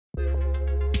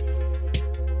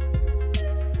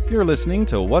You're listening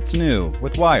to What's New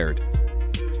with Wired.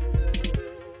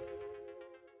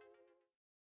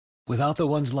 Without the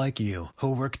ones like you,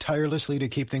 who work tirelessly to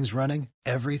keep things running,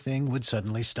 everything would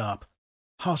suddenly stop.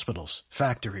 Hospitals,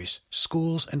 factories,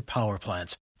 schools, and power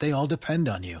plants, they all depend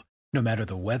on you. No matter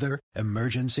the weather,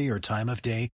 emergency, or time of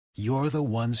day, you're the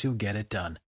ones who get it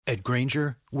done. At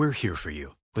Grainger, we're here for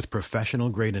you with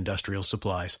professional-grade industrial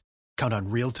supplies. Count on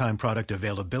real-time product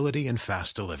availability and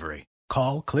fast delivery.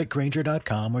 Call, click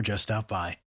Grainger.com, or just stop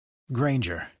by.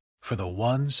 Grainger, for the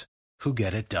ones who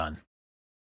get it done.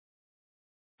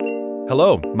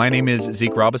 Hello, my name is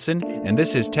Zeke Robison, and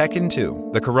this is Tech in 2,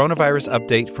 the coronavirus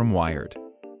update from Wired.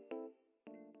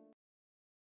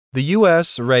 The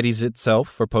U.S. readies itself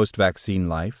for post-vaccine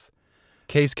life.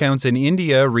 Case counts in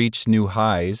India reach new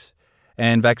highs,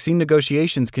 and vaccine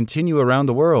negotiations continue around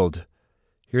the world.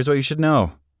 Here's what you should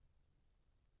know.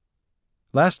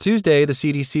 Last Tuesday, the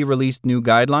CDC released new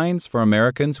guidelines for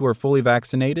Americans who are fully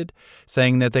vaccinated,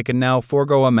 saying that they can now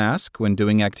forego a mask when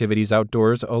doing activities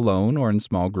outdoors alone or in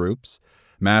small groups.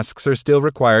 Masks are still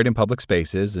required in public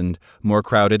spaces and more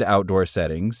crowded outdoor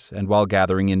settings, and while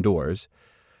gathering indoors.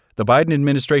 The Biden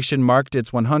administration marked its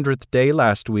 100th day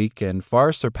last week and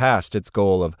far surpassed its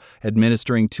goal of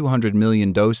administering 200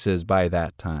 million doses by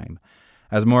that time.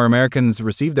 As more Americans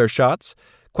receive their shots,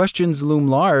 questions loom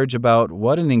large about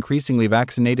what an increasingly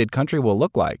vaccinated country will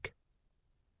look like.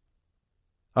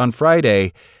 On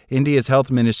Friday, India's health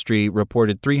ministry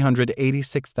reported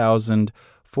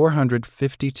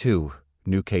 386,452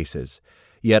 new cases,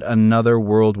 yet another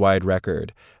worldwide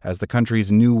record, as the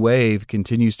country's new wave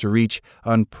continues to reach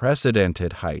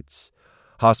unprecedented heights.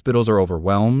 Hospitals are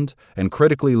overwhelmed and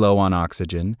critically low on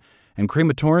oxygen, and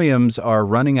crematoriums are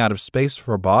running out of space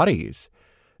for bodies.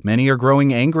 Many are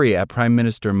growing angry at Prime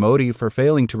Minister Modi for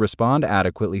failing to respond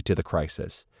adequately to the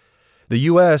crisis. The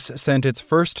U.S. sent its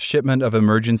first shipment of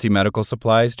emergency medical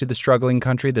supplies to the struggling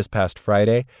country this past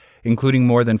Friday, including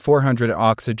more than 400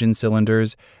 oxygen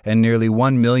cylinders and nearly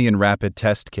 1 million rapid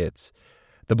test kits.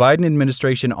 The Biden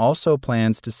administration also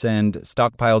plans to send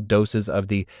stockpiled doses of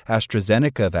the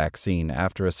AstraZeneca vaccine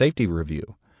after a safety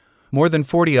review. More than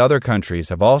 40 other countries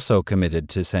have also committed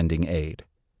to sending aid.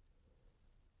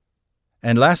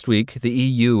 And last week, the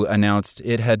EU announced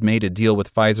it had made a deal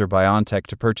with Pfizer-BioNTech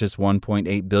to purchase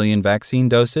 1.8 billion vaccine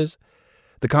doses.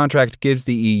 The contract gives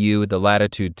the EU the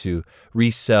latitude to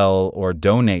resell or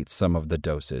donate some of the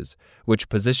doses, which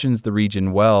positions the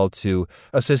region well to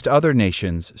assist other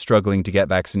nations struggling to get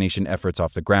vaccination efforts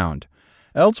off the ground.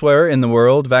 Elsewhere in the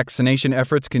world, vaccination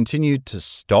efforts continue to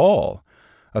stall.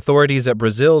 Authorities at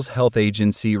Brazil's health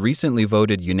agency recently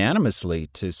voted unanimously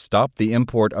to stop the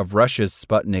import of Russia's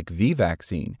Sputnik V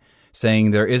vaccine,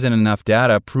 saying there isn't enough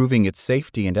data proving its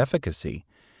safety and efficacy.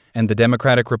 And the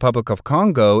Democratic Republic of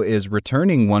Congo is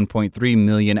returning 1.3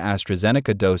 million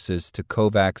AstraZeneca doses to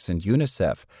COVAX and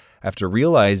UNICEF after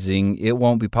realizing it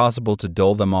won't be possible to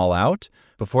dole them all out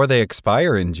before they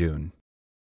expire in June.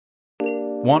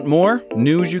 Want more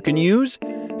news you can use?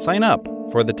 Sign up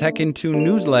for the Tech in 2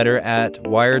 newsletter at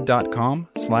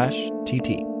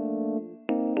wired.com/TT.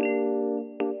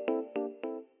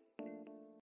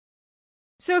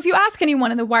 So if you ask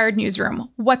anyone in the Wired newsroom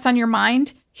what's on your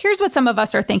mind, here's what some of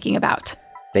us are thinking about.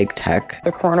 Big tech,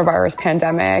 the coronavirus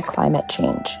pandemic, climate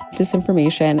change,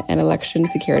 disinformation, and election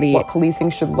security. What policing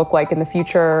should look like in the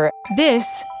future. This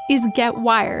is Get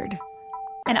Wired.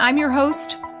 And I'm your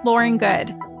host, Lauren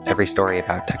Good. Every story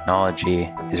about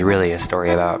technology is really a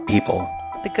story about people.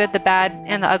 The good, the bad,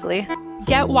 and the ugly.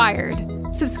 Get Wired.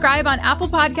 Subscribe on Apple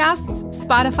Podcasts,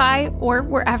 Spotify, or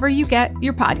wherever you get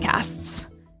your podcasts.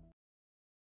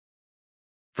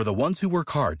 For the ones who work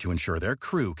hard to ensure their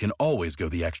crew can always go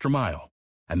the extra mile,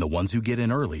 and the ones who get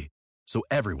in early so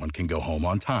everyone can go home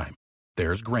on time,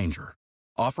 there's Grainger,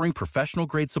 offering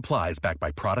professional-grade supplies backed by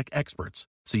product experts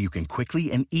so you can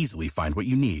quickly and easily find what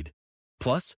you need.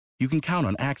 Plus, you can count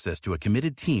on access to a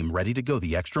committed team ready to go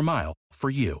the extra mile for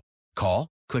you. Call,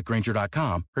 click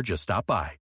Grainger.com, or just stop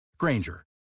by. Grainger,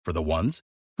 for the ones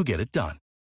who get it done.